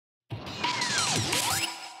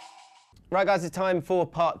Right, guys, it's time for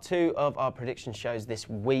part 2 of our prediction shows this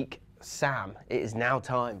week. Sam, it is now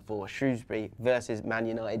time for Shrewsbury versus Man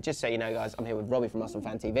United. Just so you know, guys, I'm here with Robbie from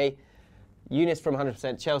Fan TV, Younes from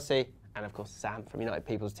 100% Chelsea, and of course Sam from United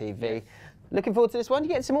People's TV. Looking forward to this one. You're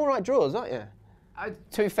getting some all right draws, aren't you?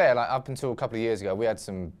 To be fair, like up until a couple of years ago, we had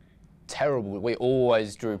some terrible. We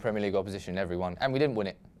always drew Premier League opposition, everyone, and we didn't win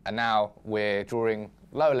it. And now we're drawing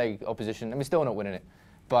lower league opposition, and we're still not winning it.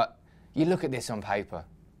 But you look at this on paper.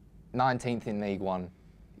 19th in League One,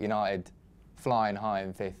 United flying high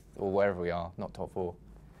in 5th, or wherever we are, not top 4.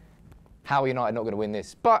 How are United not going to win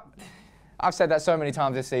this? But I've said that so many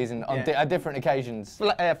times this season on at different occasions.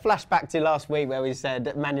 Flashback to last week where we said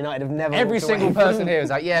that Man United have never Every single person here was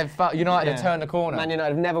like, yeah, United have turned the corner. Man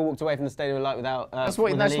United have never walked away from the Stadium of Light without That's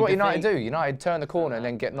what United do. United turn the corner and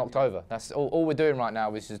then get knocked over. That's all we're doing right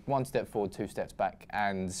now is just 1 step forward, 2 steps back.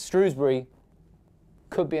 And Shrewsbury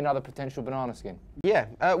could be another potential banana skin.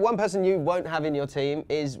 Yeah, one person you won't have in your team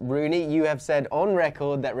is Rooney. You have said on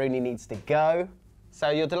record that Rooney needs to go. So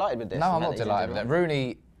you're delighted with this? No, I'm not delighted with that.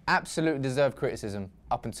 Rooney absolutely deserved criticism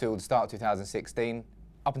up until the start of 2016.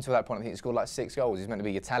 Up until that point, I think he scored like 6 goals. He's meant to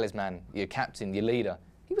be your talisman, your captain, your leader.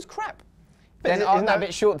 He was crap. But isn't that a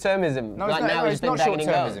bit short-termism? No, it's not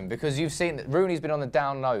short-termism because you've seen that Rooney's been on the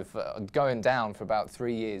down low, going down for about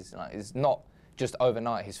 3 years. Like, it's not just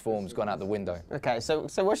overnight his form's gone out the window. Okay, so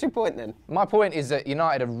what's your point then? My point is that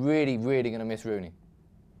United are really, really going to miss Rooney.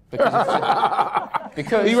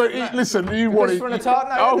 Because listen, you wanted him to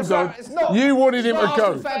go. You wanted him to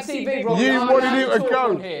go.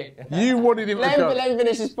 You wanted him to go. Let me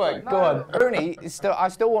finish this point. Go on. Rooney I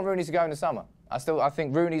still want Rooney to go in the summer. I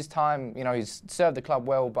think Rooney's time, he's served the club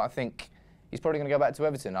well, but I think he's probably going to go back to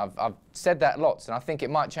Everton. I've said that lots, and I think it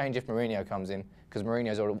might change if Mourinho comes in, because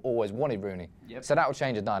Mourinho's always wanted Rooney. Yep. So that will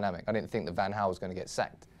change the dynamic. I didn't think that Van Gaal was going to get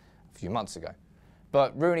sacked a few months ago.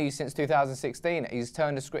 But Rooney, since 2016, he's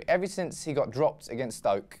turned the script. Ever since he got dropped against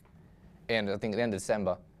Stoke, I think at the end of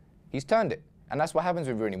December, he's turned it. And that's what happens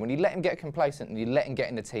with Rooney. When you let him get complacent and you let him get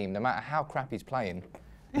in the team, no matter how crap he's playing,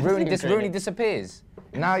 Rooney disappears.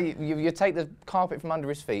 Now you take the carpet from under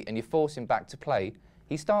his feet and you force him back to play,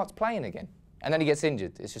 he starts playing again. And then he gets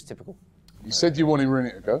injured. It's just typical. You said you wanted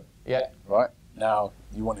Rooney to go. Yeah. Right? Now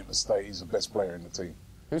you want him to stay. He's the best player in the team.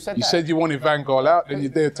 Who said that? You said you wanted Van Gaal out, then you're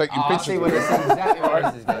there taking pictures. I see what exactly where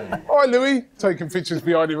this is going. All right, Louis, taking pictures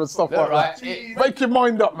behind him and stuff like that. Make your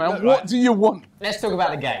mind up, man. What do you want? Let's talk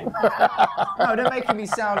about the game. No, they're making me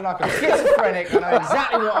sound like a schizophrenic. I know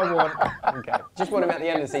exactly what I want. Okay. Just want him at the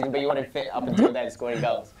end of the season, but you want him fit up until then scoring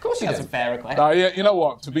goals. Of course you do. That's a fair request. No, yeah, you know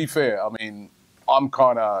what? To be fair, I mean, I'm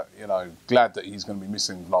kind of, glad that he's going to be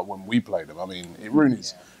missing like when we played him. I mean,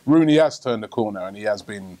 Rooney has turned the corner and he has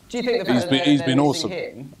been. Do you think he's been awesome?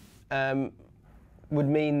 Him, would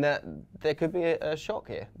mean that there could be a shock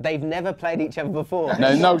here. They've never played each other before.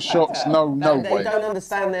 No shocks, no way. They don't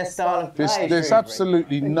understand their style of play. There's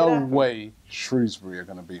absolutely no way Shrewsbury are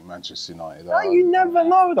going to beat Manchester United. No, you never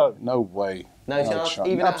know though. No way. No chance.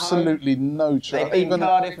 Even absolutely no chance. They beat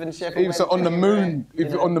Cardiff and Sheffield. Even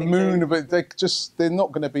on the moon, but they're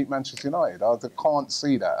not going to beat Manchester United. I can't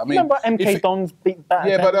see that. I mean, remember MK Dons beat that?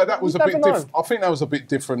 Yeah, but that was a bit different. I think that was a bit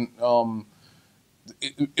different.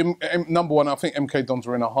 Number one, I think MK Dons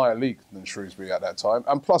were in a higher league than Shrewsbury at that time,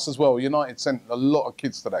 and plus as well, United sent a lot of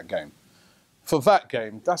kids to that game. For that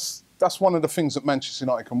game, that's one of the things that Manchester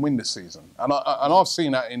United can win this season, and I've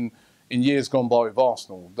seen that in years gone by with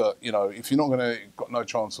Arsenal. That if you're not got no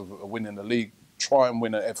chance of winning the league, try and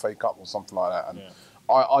win an FA Cup or something like that. And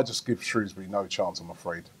I just give Shrewsbury no chance, I'm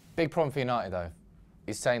afraid. Big problem for United though.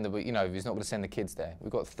 He's saying that he's not going to send the kids there.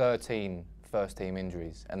 We've got 13 first-team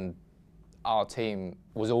injuries, and our team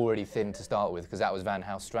was already thin to start with because that was Van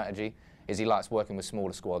Gaal's strategy. Is he likes working with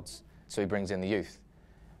smaller squads, so he brings in the youth.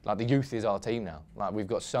 Like the youth is our team now. Like we've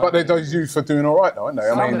got so. But those youth are doing all right though, aren't they?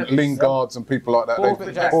 I mean, Lingards and people like that.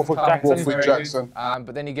 Borthwick Jackson.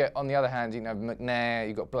 But then you get on the other hand, McNair,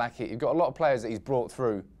 you've got Blackett, you've got a lot of players that he's brought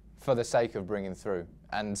through for the sake of bringing through,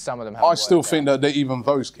 and some of them. I still think that even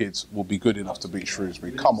those kids will be good enough to beat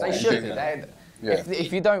Shrewsbury. Come on, they should be.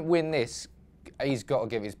 If you don't win this, he's got to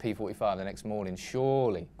give his P45 the next morning,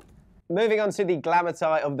 surely. Moving on to the glamour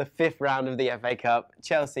tie of the 5th round of the FA Cup,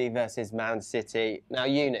 Chelsea versus Man City. Now,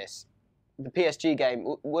 Younes, the PSG game,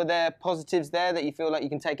 were there positives there that you feel like you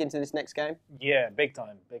can take into this next game? Yeah, big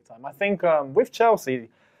time, big time. I think with Chelsea,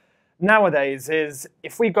 nowadays is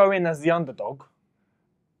if we go in as the underdog,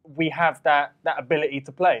 we have that ability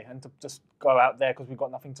to play and to just go out there because we've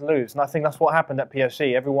got nothing to lose. And I think that's what happened at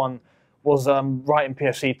PSG. Everyone was writing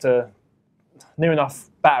PSG to near enough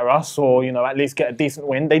batter us or, at least get a decent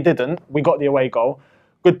win. They didn't. We got the away goal.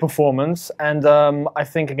 good performance, and I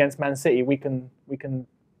think against Man City we can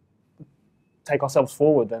take ourselves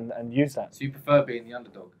forward and use that. So you prefer being the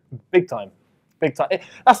underdog? Big time. Big time.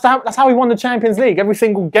 That's how we won the Champions League. Every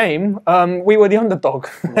single game, we were the underdog,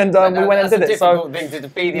 and we went and did it. So it's a difficult thing to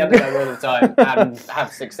be the underdog all the time and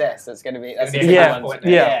have success. That's going to be so it's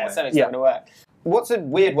not going to work. What's a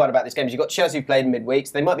weird one about this game is you've got Chelsea who played in midweek,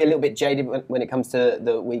 so they might be a little bit jaded when it comes to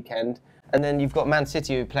the weekend, and then you've got Man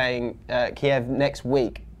City who are playing Kiev next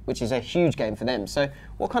week, which is a huge game for them. So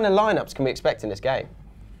what kind of lineups can we expect in this game?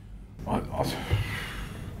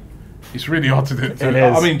 It's really hard to do.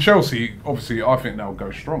 I mean, Chelsea, obviously, I think they'll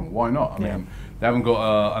go strong. Why not? I mean, they haven't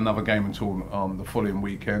got another game until the following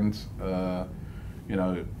weekend. You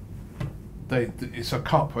know, it's a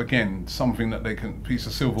cup again, something that they can piece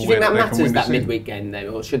of silverware. Do you think that matters, that midweek game then,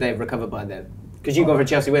 or should they have recovered by then? Because you got for a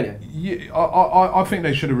Chelsea winner. Yeah, I think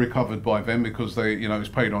they should have recovered by then because they, it's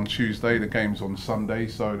played on Tuesday. The game's on Sunday,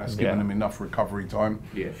 so that's given them enough recovery time.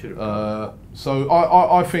 Yeah, should have. So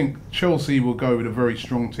I think Chelsea will go with a very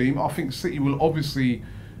strong team. I think City will obviously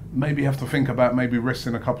maybe have to think about maybe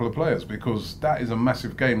resting a couple of players because that is a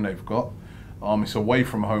massive game they've got. It's away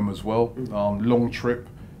from home as well. Long trip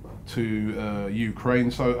to Ukraine.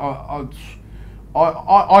 So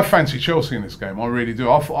I fancy Chelsea in this game. I really do.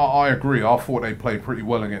 I agree. I thought they played pretty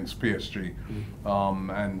well against PSG,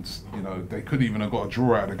 and they could even have got a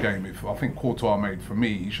draw out of the game. If I think Courtois made for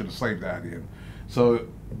me, he should have saved that at the end. So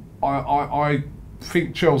I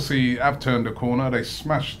think Chelsea have turned a corner. They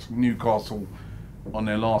smashed Newcastle on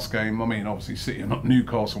their last game. I mean, obviously City are not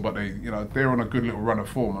Newcastle, but they're on a good little run of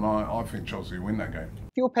form, and I think Chelsea will win that game.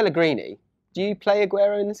 If you're Pellegrini, do you play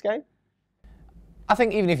Aguero in this game? I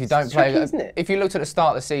think even if you don't play, if you looked at the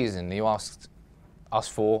start of the season, you asked us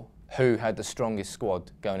four who had the strongest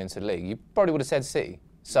squad going into the league, you probably would have said City.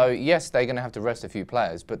 So yes, they're going to have to rest a few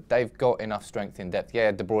players, but they've got enough strength in depth.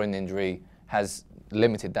 Yeah, De Bruyne injury has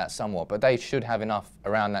limited that somewhat, but they should have enough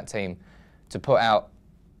around that team to put out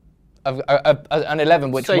an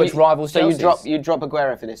 11 which rivals Chelsea's. So you drop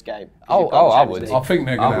Aguero for this game? I would. I think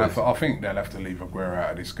they're going to have. I think they'll have to leave Aguero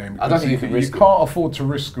out of this game. I don't think you can't afford to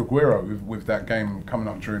risk Aguero with that game coming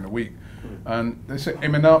up during the week. And they say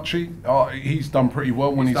Imanacci, he's done pretty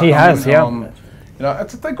well when he's. He has,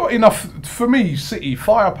 they've got enough. For me, City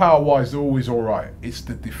firepower-wise, they're always all right. It's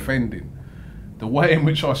the defending, the way in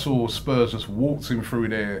which I saw Spurs just waltzing through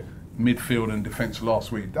their midfield and defence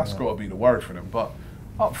last week. That's got to be the worry for them, but.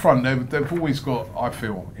 Up front, they've always got, I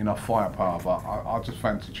feel, enough firepower, but I just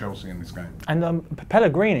fancy Chelsea in this game. And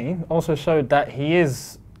Pellegrini also showed that he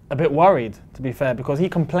is a bit worried, to be fair, because he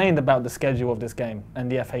complained about the schedule of this game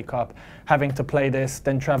and the FA Cup, having to play this,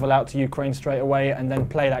 then travel out to Ukraine straight away, and then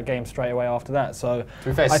play that game straight away after that. So, to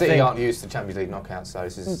be fair, City aren't used to Champions League knockouts, so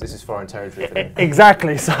this is foreign territory for them.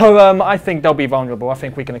 Exactly. So I think they'll be vulnerable. I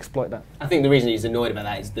think we can exploit that. I think the reason he's annoyed about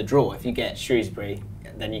that is the draw. If you get Shrewsbury,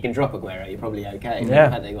 then you can drop Aguero. You're probably okay. Yeah.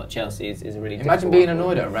 The fact they got Chelsea is a really. Imagine being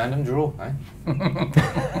annoyed at a random draw, eh?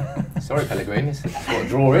 Sorry, Pellegrini. This is what a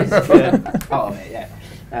draw is. Part of it, yeah.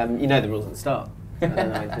 You know the rules at the start.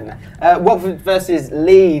 Watford versus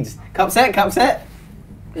Leeds. Cup set?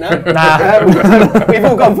 No? Nah. We've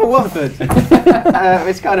all gone for Watford.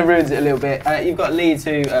 Which kind of ruins it a little bit. You've got Leeds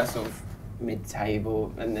who are sort of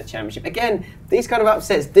mid-table in the Championship. Again, these kind of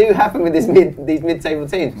upsets do happen with these mid-table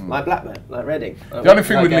teams, like Blackburn, like Reading. The only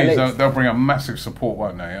thing with Leeds, they'll bring a massive support,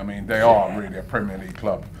 won't they? I mean, they are really a Premier League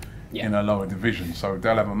club in a lower division, so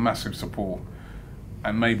they'll have a massive support.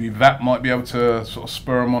 And maybe that might be able to sort of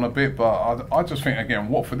spur them on a bit, but I just think, again,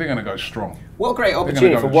 Watford, they're going to go strong. What a great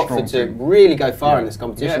opportunity for Watford to really go far in this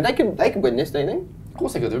competition. Yeah. They can win this, don't you think? Of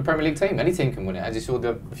course they could. They're a Premier League team. Any team can win it, as you saw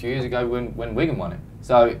a few years ago when Wigan won it.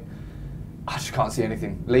 So I just can't see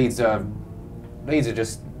anything. Leeds are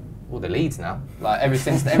just, well, they're Leeds now. Like ever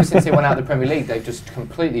since they went out of the Premier League, they've just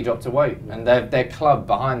completely dropped away, and their club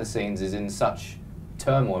behind the scenes is in such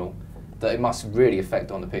turmoil that it must really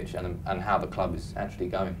affect on the pitch and how the club is actually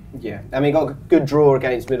going. Yeah, I mean, got a good draw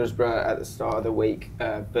against Middlesbrough at the start of the week,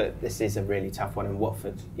 but this is a really tough one. And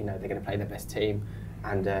Watford, they're going to play their best team,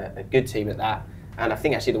 and a good team at that. And I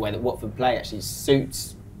think actually the way that Watford play actually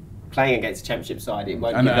suits playing against a Championship side. It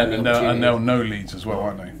won't give them the opportunity. And they'll know Leeds as well,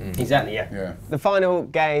 aren't they? Exactly, yeah. The final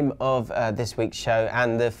game of this week's show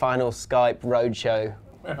and the final Skype roadshow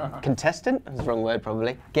contestant, that's the wrong word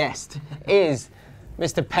probably, guest, is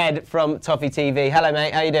Mr. Ped from Toffee TV. Hello,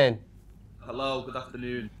 mate. How you doing? Hello. Good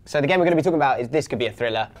afternoon. So the game we're going to be talking about is this could be a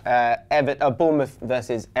thriller. Bournemouth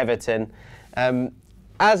versus Everton.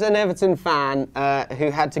 As an Everton fan who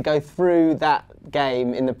had to go through that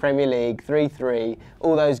game in the Premier League, 3-3,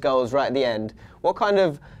 all those goals right at the end, what kind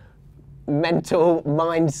of mental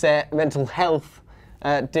mindset, mental health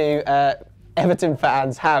do Everton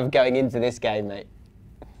fans have going into this game, mate?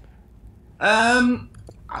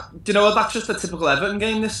 Do you know what? That's just a typical Everton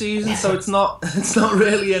game this season, so it's not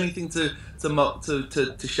really anything to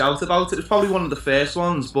shout about. It was probably one of the first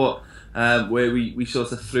ones, but where we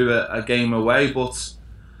sort of threw a game away. But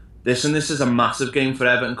listen, this is a massive game for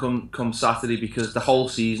Everton come Saturday, because the whole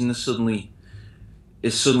season is suddenly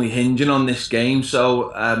hinging on this game.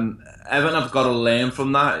 So Everton have got to learn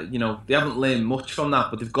from that. You know, they haven't learned much from that,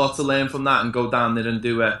 but they've got to learn from that and go down there and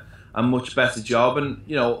do a much better job. And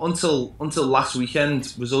you know, until last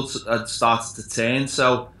weekend, results had started to turn.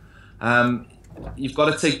 So you've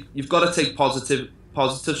got to take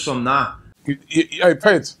positives from that. Hey,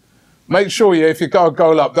 Ped, make sure if you go a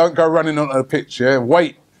goal up, don't go running onto the pitch. Yeah,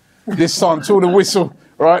 wait this time till the whistle.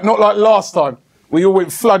 Right, not like last time. We all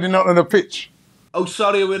went flooding onto the pitch. Oh,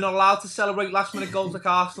 sorry, we're not allowed to celebrate last-minute goals like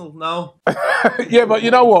Arsenal. No. Yeah, but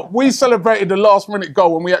you know what? We celebrated the last-minute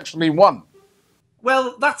goal when we actually won.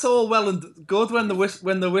 Well, that's all well and good when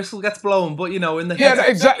the whistle gets blown, but you know, in the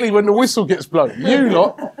exactly when the whistle gets blown. You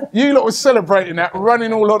lot was celebrating that,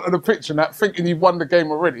 running all onto the pitch and that, thinking you've won the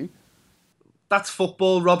game already. That's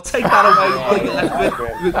football, Rob. Take that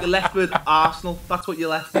away. You're left with Arsenal. That's what you're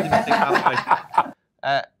left with. If you take that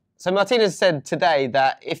away. So Martinez said today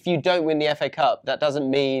that if you don't win the FA Cup, that doesn't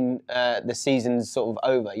mean the season's sort of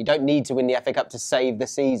over. You don't need to win the FA Cup to save the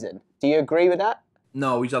season. Do you agree with that?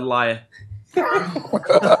 No, he's a liar.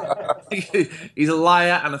 He's a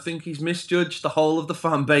liar, and I think he's misjudged the whole of the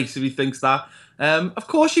fan base if he thinks that. Of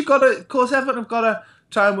course, Everton have got to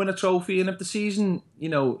try and win a trophy, and if the season, you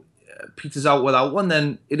know, peters out without one,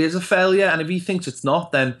 then it is a failure. And if he thinks it's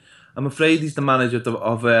not, then I'm afraid he's the manager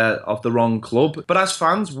of the wrong club. But as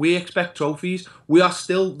fans, we expect trophies. We are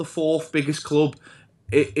still the fourth biggest club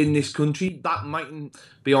in this country. That mightn't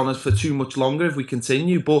be on us for too much longer if we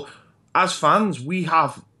continue. But as fans, we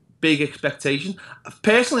have big expectation.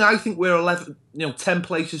 Personally, I think we're 10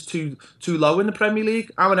 places too low in the Premier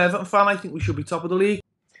League. I'm an Everton fan. I think we should be top of the league.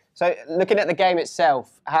 So, looking at the game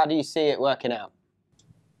itself, how do you see it working out?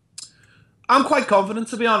 I'm quite confident,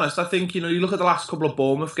 to be honest. I think, you know, you look at the last couple of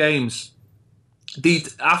Bournemouth games.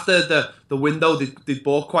 After the window, they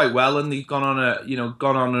bought quite well, and they've gone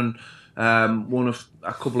on and won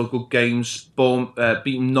a couple of good games.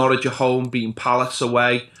 Beating Norwich at home, beating Palace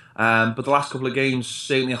away. But the last couple of games,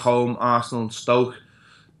 certainly at home, Arsenal and Stoke,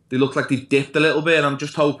 they look like they dipped a little bit, and I'm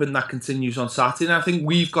just hoping that continues on Saturday. And I think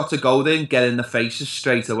we've got to go there and get in the faces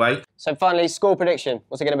straight away. So finally, score prediction.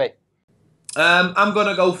 What's it going to be? I'm going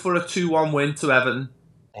to go for a 2-1 win to Everton.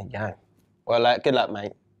 There you go. Well, good luck,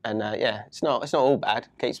 mate. And yeah, it's not all bad.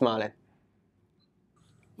 Keep smiling.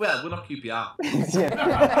 Well, we're not QPR.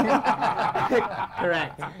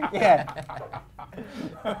 Correct. Yeah.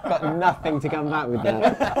 Got nothing to come back with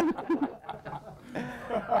that.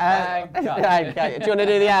 Okay. Do you want to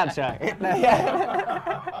do the outro?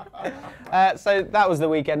 So that was the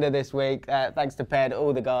weekend of this week. Thanks to Ped,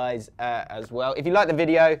 all the guys as well. If you like the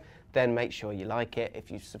video, then make sure you like it. If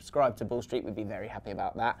you subscribe to Ball Street, we'd be very happy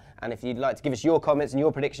about that. And if you'd like to give us your comments and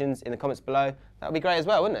your predictions in the comments below, that would be great as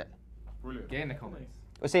well, wouldn't it? Brilliant. Get in the comments.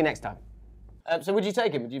 We'll see you next time. So would you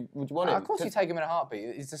take him? Would you want him? Of course you take him in a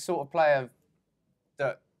heartbeat. He's the sort of player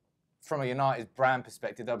that, from a United brand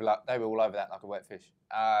perspective, they'll be all over that like a wet fish.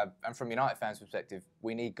 And from United fans' perspective,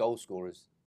 we need goal scorers.